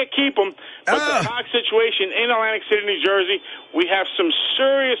 you can't keep them, but the tog situation in Atlantic City, New Jersey, we have some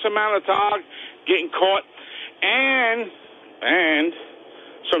serious amount of tog getting caught, and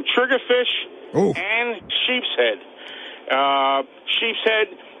some triggerfish and sheep's head. Sheep's head,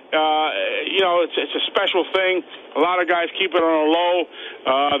 it's a special thing. A lot of guys keep it on a low.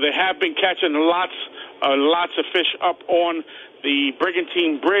 They have been catching lots of fish up on the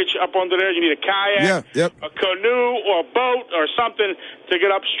Brigantine Bridge up under there. You need a kayak, a canoe, or a boat, or something to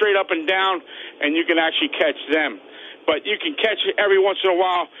get up straight up and down, and you can actually catch them. But you can catch every once in a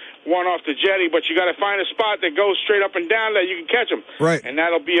while one off the jetty, but you got to find a spot that goes straight up and down that you can catch them. Right. And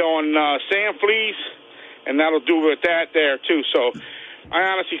that'll be on sand fleas, and that'll do with that there, too. So I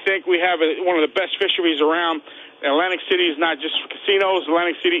honestly think we have one of the best fisheries around. Atlantic City is not just casinos.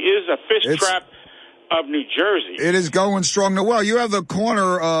 Atlantic City is a fish trap of New Jersey. It is going strong. Well, you have the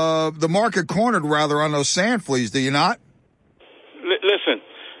market cornered rather on those sand fleas, do you not? Listen,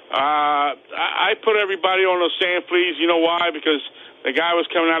 I put everybody on those sand fleas. You know why? Because the guy was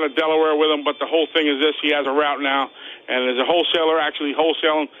coming out of Delaware with them, but the whole thing is this: he has a route now, and there's a wholesaler actually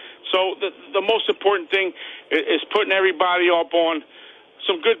wholesaling. So the most important thing is putting everybody up on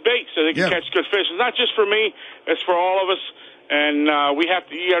some good bait so they can catch good fish. It's not just for me; it's for all of us. And we have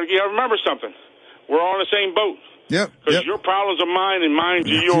to. You got to remember something. We're all in the same boat. Yep. Because your problems are mine and mine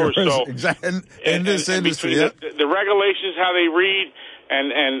are yours. So exactly. In this industry, the regulations, how they read,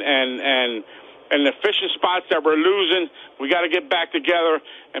 and the fishing spots that we're losing, we got to get back together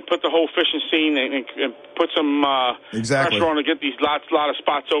and put the whole fishing scene and put some pressure on to get these lot of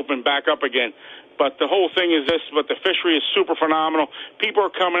spots open back up again. But the whole thing is this: but the fishery is super phenomenal. People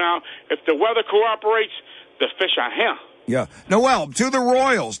are coming out. If the weather cooperates, the fish are here. Yeah. Noel, to the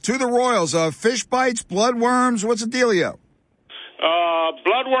Royals. Fish bites, bloodworms, what's the dealio?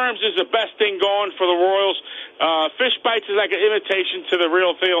 Bloodworms is the best thing going for the Royals. Fish bites is like an imitation to the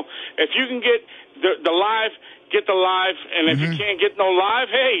real deal. If you can get the live, get the live, and if you can't get no live,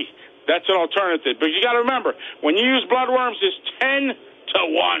 hey, that's an alternative. But you got to remember, when you use bloodworms, it's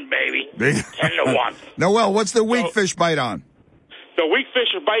 10-1, baby. 10-1. Noel, what's the weak fish bite on? The weak fish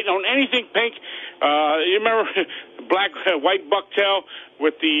are biting on anything pink. You remember white bucktail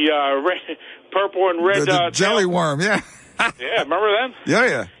with the red, purple and red the jelly worm, yeah. Yeah, remember them?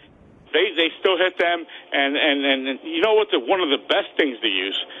 Yeah. They still hit them, and you know what? One of the best things to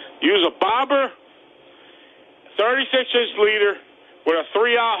use a bobber, 36-inch leader with a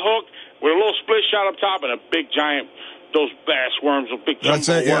 3-aught hook with a little split shot up top and a big giant, those bass worms, those big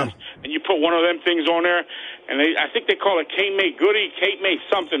jumbo worms. And you put one of them things on there, and I think they call it Cape May Goody, Cape May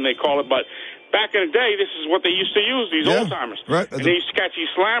something they call it, but back in the day, this is what they used to use, these old-timers. Right. And they used to catch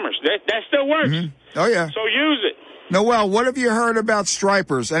these slammers. That still works. Oh, yeah. So use it. Noel, what have you heard about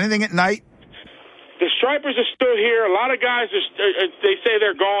stripers? Anything at night? The stripers are still here. A lot of guys, they say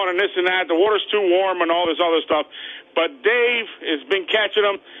they're gone and this and that. The water's too warm and all this other stuff. But Dave has been catching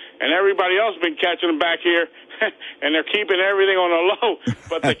them, and everybody else has been catching them back here, and they're keeping everything on the low.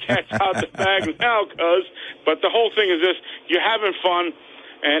 But the cat's out the bag now, But the whole thing is this: you're having fun,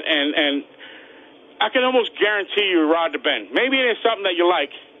 and I can almost guarantee you rod to bend. Maybe it is something that you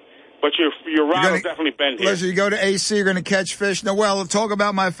like, but your rod will definitely bend here. Listen, you go to AC, you're going to catch fish. Noel, talk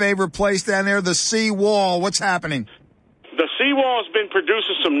about my favorite place down there, the Sea Wall. What's happening? The Sea Wall has been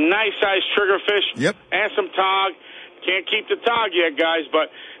producing some nice-sized triggerfish and some tog. Can't keep the tog yet, guys, but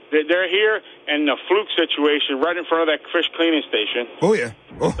they're here, and the fluke situation right in front of that fish cleaning station. Oh, yeah.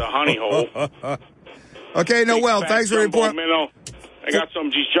 The honey hole. Okay, Noel, thanks for reporting. I got some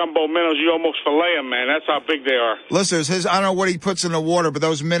of these jumbo minnows. You almost fillet them, man. That's how big they are. Listeners, I don't know what he puts in the water, but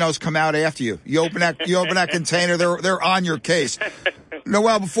those minnows come out after you. You open that container, they're on your case.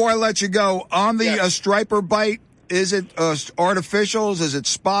 Noel, before I let you go, on the striper bite, is it artificials? Is it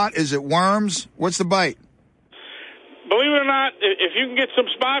spot? Is it worms? What's the bite? Believe it or not, if you can get some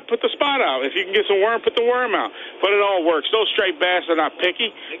spot, put the spot out. If you can get some worm, put the worm out. But it all works. Those straight bass are not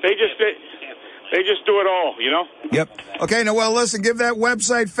picky. They just do it all, you know? Yep. Okay, Noel, listen, give that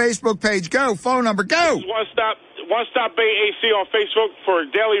website, Facebook page, go. Phone number, go. One Stop Bay AC on Facebook for a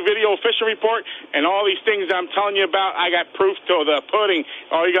daily video fishing report and all these things I'm telling you about. I got proof to the pudding.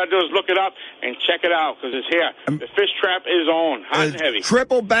 All you got to do is look it up and check it out because it's here. The fish trap is on, hot and heavy.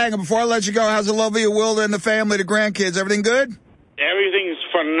 Triple bang. And before I let you go, how's the lovely Wilda and the family, the grandkids? Everything good? Everything's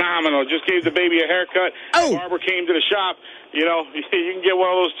phenomenal. Just gave the baby a haircut. The barber came to the shop. You know, you can get one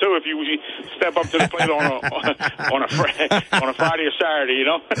of those, too, if you step up to the plate on a Friday or Saturday, you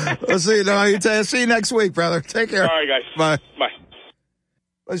know? Let's see. No, see you next week, brother. Take care. All right, guys. Bye. Bye.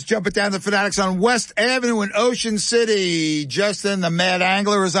 Let's jump it down to Fanatics on West Avenue in Ocean City. Justin, the Mad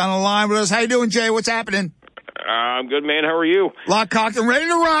Angler, is on the line with us. How you doing, Jay? What's happening? I'm good, man. How are you? Lock, cocked, and ready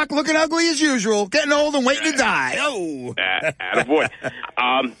to rock. Looking ugly as usual. Getting old and waiting to die. Oh. Attaboy.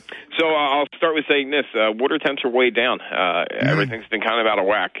 So I'll start with saying this. Water temps are way down. Everything's been kind of out of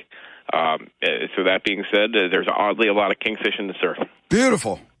whack. So that being said, there's oddly a lot of kingfish in the surf.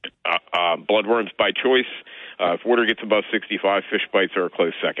 Beautiful. Bloodworms by choice. If water gets above 65, fish bites are a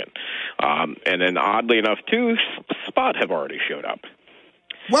close second. And then oddly enough, too, spot have already showed up.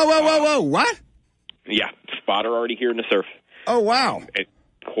 Whoa. What? Yeah, spot are already here in the surf. Oh, wow.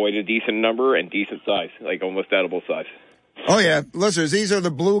 Quite a decent number and decent size, like almost edible size. Oh, yeah. Listeners, these are the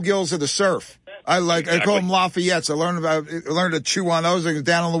bluegills of the surf. I call them Lafayette's. I learned to chew on those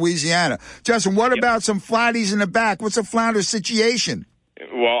down in Louisiana. Justin, what about some flatties in the back? What's the flounder situation?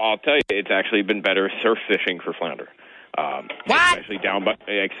 Well, I'll tell you, it's actually been better surf fishing for flounder. What? Especially down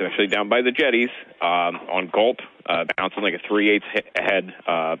by the jetties, on gulp, bouncing like a 3/8 head,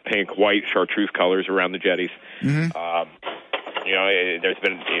 pink, white, chartreuse colors around the jetties. There's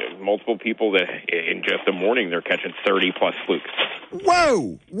been multiple people that in just a morning they're catching 30+ flukes.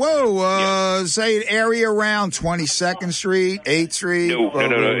 Whoa! Say an area around 22nd Street, 8th Street? No.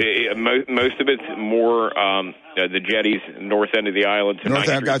 Most of it's more the jetties, north end of the island to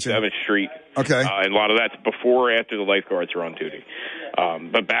 9th Street, 7th Street. Okay. And a lot of that's before or after the lifeguards are on duty.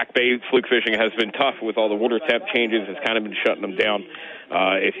 But Back Bay fluke fishing has been tough with all the water temp changes. It's kind of been shutting them down.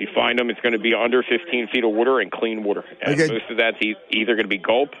 If you find them, it's going to be under 15 feet of water and clean water. And most of that's either going to be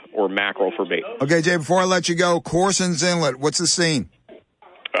gulp or mackerel for bait. Okay, Jay, before I let you go, Corson's Inlet, what's the scene?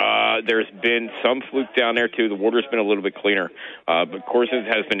 There's been some fluke down there, too. The water's been a little bit cleaner. But Corsned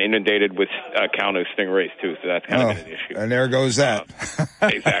has been inundated with Cowno stingrays, too, so that's kind of been an issue. And there goes that.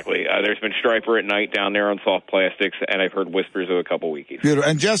 Exactly. There's been striper at night down there on soft plastics, and I've heard whispers of a couple weekies. Beautiful.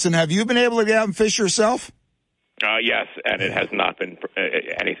 And, Justin, have you been able to get out and fish yourself? Yes, and it has not been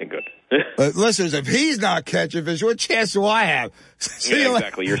anything good. Listeners, if he's not catching fish, what chance do I have?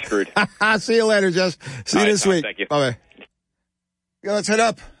 Exactly. You're screwed. See you later, Jess. See you this week. Thank you. Bye-bye. Yeah, let's head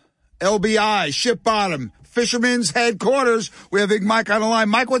up. LBI, Ship Bottom, Fisherman's Headquarters. We have Big Mike on the line.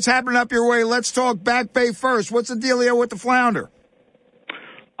 Mike, what's happening up your way? Let's talk Back Bay first. What's the dealio with the flounder?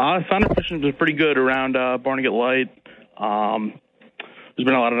 Flounder fishing was pretty good around Barnegat Light. There's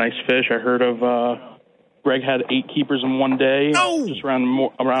been a lot of nice fish. I heard of Greg had 8 keepers in one day. Just around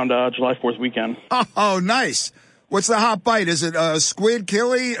July 4th weekend. Oh, nice. What's the hot bite? Is it squid,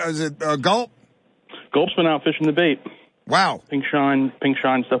 killie? Is it gulp? Gulp's been out fishing the bait. Wow. Pink Shine's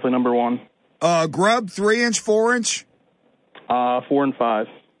definitely number one. Grub, 3-inch, 4-inch? 4 and 5.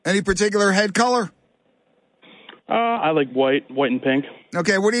 Any particular head color? I like white and pink.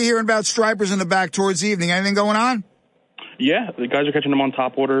 Okay, what are you hearing about stripers in the back towards evening? Anything going on? Yeah, the guys are catching them on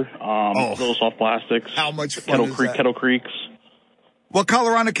top water, little soft plastics. How much fun is that? Kettle Creeks. What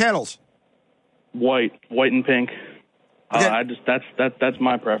color on the kettles? White and pink. That's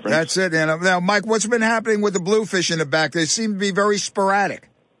my preference. That's it. And now, Mike, what's been happening with the bluefish in the back? They seem to be very sporadic.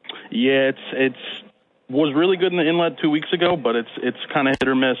 Yeah, it's was really good in the inlet 2 weeks ago, but it's kind of hit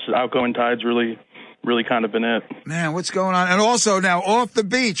or miss. Outgoing tide's really kind of been it. Man, what's going on? And also now off the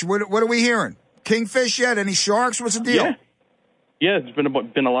beach, what are we hearing? Kingfish yet? Any sharks? What's the deal? Yeah, it's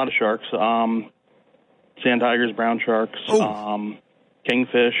been a lot of sharks. Sand tigers, brown sharks,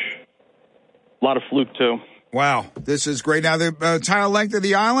 kingfish, a lot of fluke too. Wow, this is great. Now the entire length of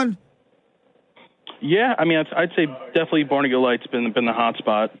the island. Yeah, I mean I'd say definitely Barnegat Light's been the hot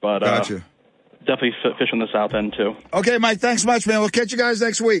spot, but gotcha. Definitely fish on the south end too. Okay, Mike, thanks much, man. We'll catch you guys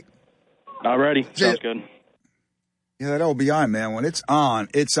next week. Alrighty, sounds good. Yeah, that LBI, man, when it's on,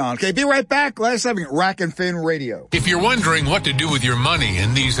 it's on. Okay, be right back. Last segment, Rack and Fin Radio. If you're wondering what to do with your money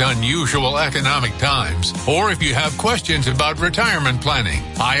in these unusual economic times, or if you have questions about retirement planning,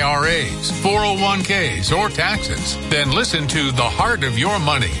 IRAs, 401ks, or taxes, then listen to The Heart of Your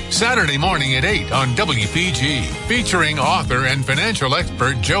Money, Saturday morning at 8 on WPG, featuring author and financial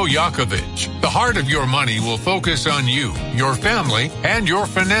expert Joe Yakovich. The Heart of Your Money will focus on you, your family, and your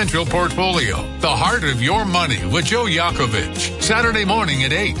financial portfolio. The Heart of Your Money with Joe Yakovich, Saturday morning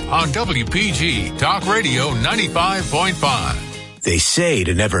at 8 on WPG Talk Radio 95.5. They say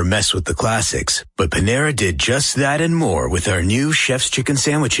to never mess with the classics, but Panera did just that and more with our new Chef's Chicken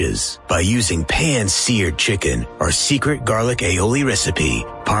Sandwiches. By using pan-seared chicken, our secret garlic aioli recipe,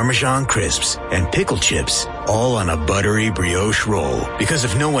 Parmesan crisps, and pickle chips, all on a buttery brioche roll. Because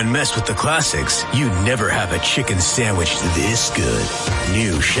if no one messed with the classics, you'd never have a chicken sandwich this good.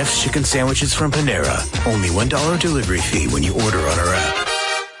 New Chef's Chicken Sandwiches from Panera. Only $1 delivery fee when you order on our app.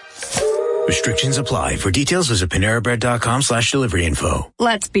 Restrictions apply. For details, visit PaneraBread.com/delivery info.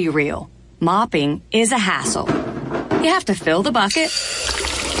 Let's be real. Mopping is a hassle. You have to fill the bucket,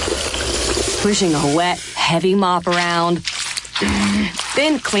 pushing a wet, heavy mop around,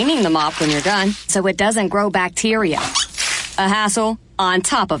 then cleaning the mop when you're done so it doesn't grow bacteria. A hassle on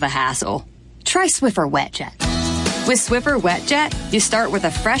top of a hassle. Try Swiffer Wet Jet. With Swiffer Wet Jet, you start with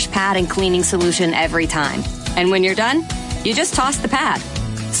a fresh pad and cleaning solution every time. And when you're done, you just toss the pad.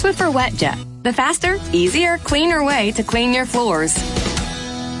 Swiffer Wet Jet, the faster, easier, cleaner way to clean your floors.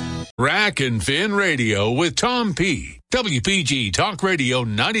 Rack and Fin Radio with Tom P. WPG Talk Radio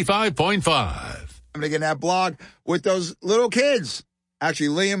 95.5. I'm going to get that blog with those little kids. Actually,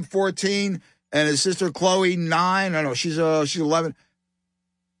 Liam, 14, and his sister Chloe, 9. I know she's 11.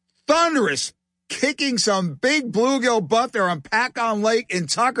 Thunderous, kicking some big bluegill butt there on Packon Lake in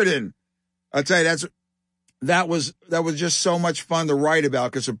Tuckerton. I'll tell you, that was just so much fun to write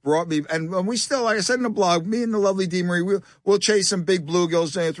about because it brought me, and we still, like I said in the blog, me and the lovely Dee Marie, we'll chase some big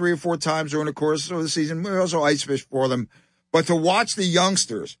bluegills 3 or 4 times during the course of the season. We also ice fish for them. But to watch the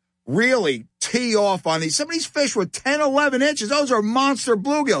youngsters really tee off on these, some of these fish were 10, 11 inches. Those are monster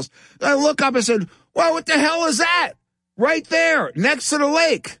bluegills. I look up and said, well, what the hell is that? Right there, next to the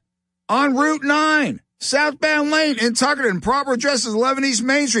lake, on Route 9, southbound lane in Tuckerton. Proper address is 11 East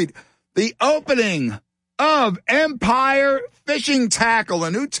Main Street. The opening of Empire Fishing Tackle,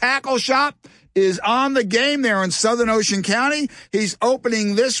 a new tackle shop is on the game there in Southern Ocean County. He's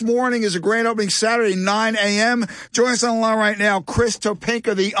opening this morning as a grand opening Saturday, 9 a.m. Join us on the line right now, Chris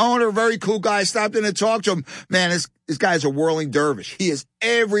Topinka, the owner. Very cool guy. Stopped in and talked to him. Man, this guy's a whirling dervish. He is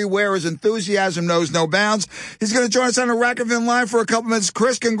everywhere. His enthusiasm knows no bounds. He's going to join us on the Rackavin line for a couple minutes.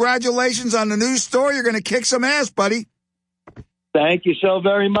 Chris, congratulations on the new store. You're going to kick some ass, buddy. Thank you so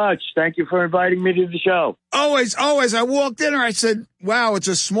very much. Thank you for inviting me to the show. Always. I walked in there. I said, wow, it's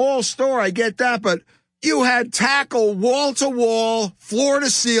a small store. I get that, but you had tackle wall to wall, floor to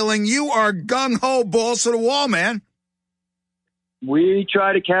ceiling. You are gung-ho, balls to the wall, man. We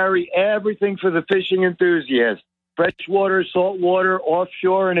try to carry everything for the fishing enthusiast. Freshwater, saltwater,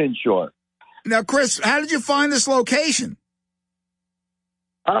 offshore, and inshore. Now, Chris, how did you find this location?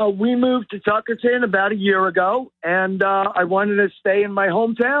 We moved to Tuckerton about a year ago, and I wanted to stay in my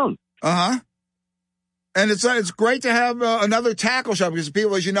hometown. Uh-huh. And it's great to have another tackle shop because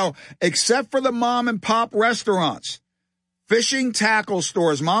people, as you know, except for the mom-and-pop restaurants, fishing tackle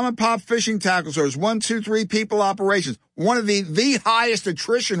stores, mom-and-pop fishing tackle stores, 1, 2, 3 people operations, one of the highest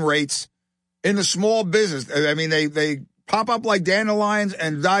attrition rates in the small business. I mean, they pop up like dandelions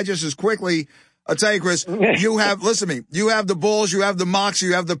and die just as quickly. I'll tell you, Chris, listen to me, you have the balls, you have the moxie,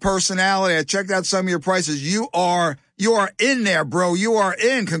 you have the personality. I checked out some of your prices. You are in there, bro. You are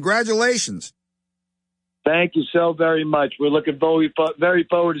in. Congratulations. Thank you so very much. We're looking very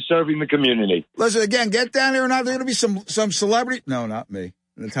forward to serving the community. Listen, again, get down there. There's going to be some celebrity. No, not me.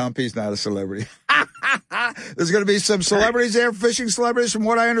 Tom P's not a celebrity. There's going to be some celebrities there, fishing celebrities, from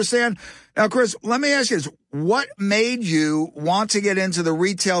what I understand. Now, Chris, let me ask you this. What made you want to get into the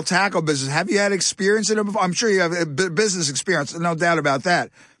retail tackle business? Have you had experience in it before? I'm sure you have a business experience, no doubt about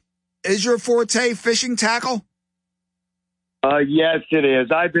that. Is your forte fishing tackle? Yes, it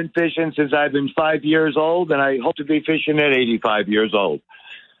is. I've been fishing since I've been 5 years old, and I hope to be fishing at 85 years old.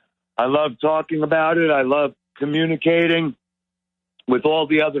 I love talking about it. I love communicating with all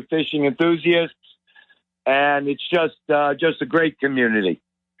the other fishing enthusiasts, and it's just a great community.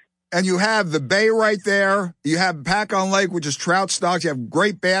 And you have the bay right there. You have Pack-on Lake, which is trout stocks. You have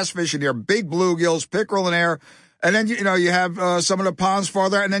great bass fishing there, big bluegills, pickerel in there. And then, you have some of the ponds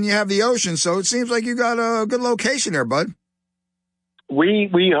farther, and then you have the ocean. So it seems like you got a good location there, bud.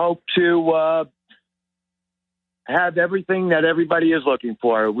 We hope to have everything that everybody is looking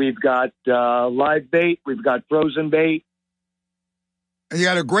for. We've got live bait. We've got frozen bait. And you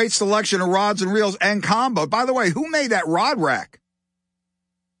got a great selection of rods and reels and combo. By the way, who made that rod rack?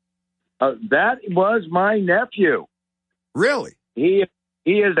 That was my nephew. Really? He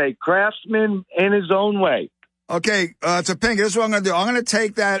is a craftsman in his own way. Okay, Topinka, this is what I'm going to do. I'm going to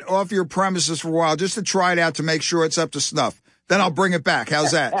take that off your premises for a while just to try it out to make sure it's up to snuff. Then I'll bring it back.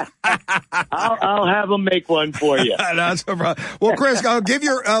 How's that? I'll have them make one for you. That's no problem. Well, Chris, I'll give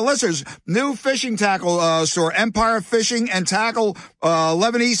your listeners new fishing tackle store, Empire Fishing and Tackle,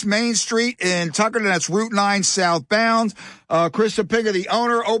 11 East Main Street in Tuckerton. That's Route 9 southbound. Chris Topinka, the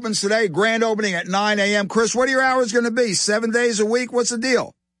owner, opens today. Grand opening at 9 a.m. Chris, what are your hours going to be? 7 days a week? What's the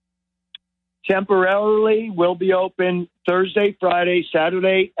deal? Temporarily, we'll be open Thursday, Friday,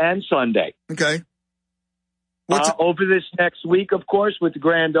 Saturday, and Sunday. Okay. Over this next week, of course, with the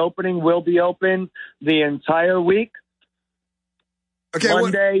grand opening, we'll be open the entire week. Okay.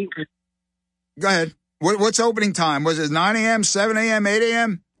 Monday. Go ahead. What's opening time? Was it 9 a.m., 7 a.m., 8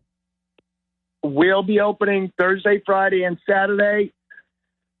 a.m.? We'll be opening Thursday, Friday, and Saturday.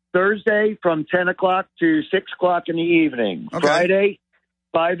 Thursday from 10 o'clock to 6 o'clock in the evening. Okay. Friday,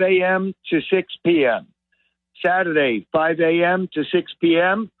 5 a.m. to 6 p.m. Saturday, 5 a.m. to 6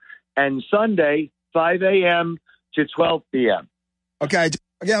 p.m. And Sunday, 5 a.m. to 12 p.m. Okay.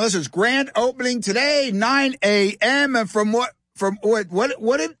 Again, listen, it's grand opening today, 9 a.m. And what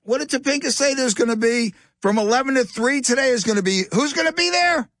did Topinka say there's going to be from 11 to 3 today is going to be, who's going to be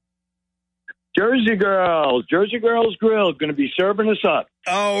there? Jersey Girls Grill is going to be serving us up.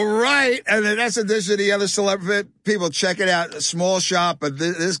 All right. And then that's addition to the other celebrity people. Check it out. A small shop, but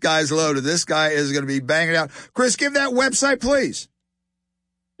this guy's loaded. This guy is going to be banging out. Chris, give that website, please.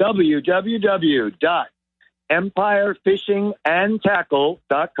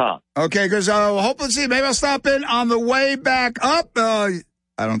 www.empirefishandtackle.com. Okay, because hopefully, see, maybe I'll stop in on the way back up.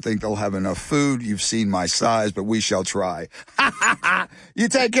 I don't think they'll have enough food. You've seen my size, but we shall try. You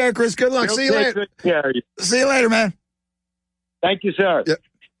take care, Chris. Good luck. See you later. See you later, man. Thank you, sir. Yep.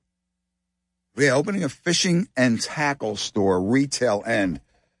 Yeah, opening a fishing and tackle store, retail end.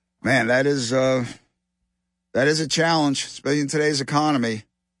 Man, that is a challenge, especially in today's economy.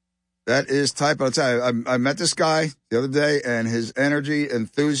 That is type. I'll tell you, I met this guy the other day, and his energy,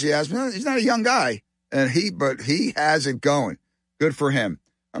 enthusiasm. He's not a young guy, but he has it going. Good for him.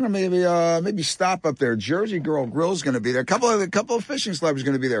 I'm gonna maybe stop up there. Jersey Girl Grill's gonna be there. A couple of fishing celebrities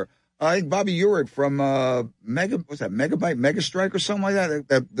gonna be there. I think Bobby Urich from Mega Strike or something like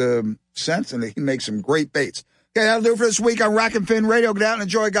that. The Sense, and he makes some great baits. Okay, that'll do it for this week on Rack and Fin Radio. Get out and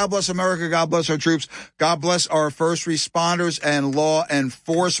enjoy. God bless America. God bless our troops. God bless our first responders and law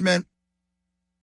enforcement.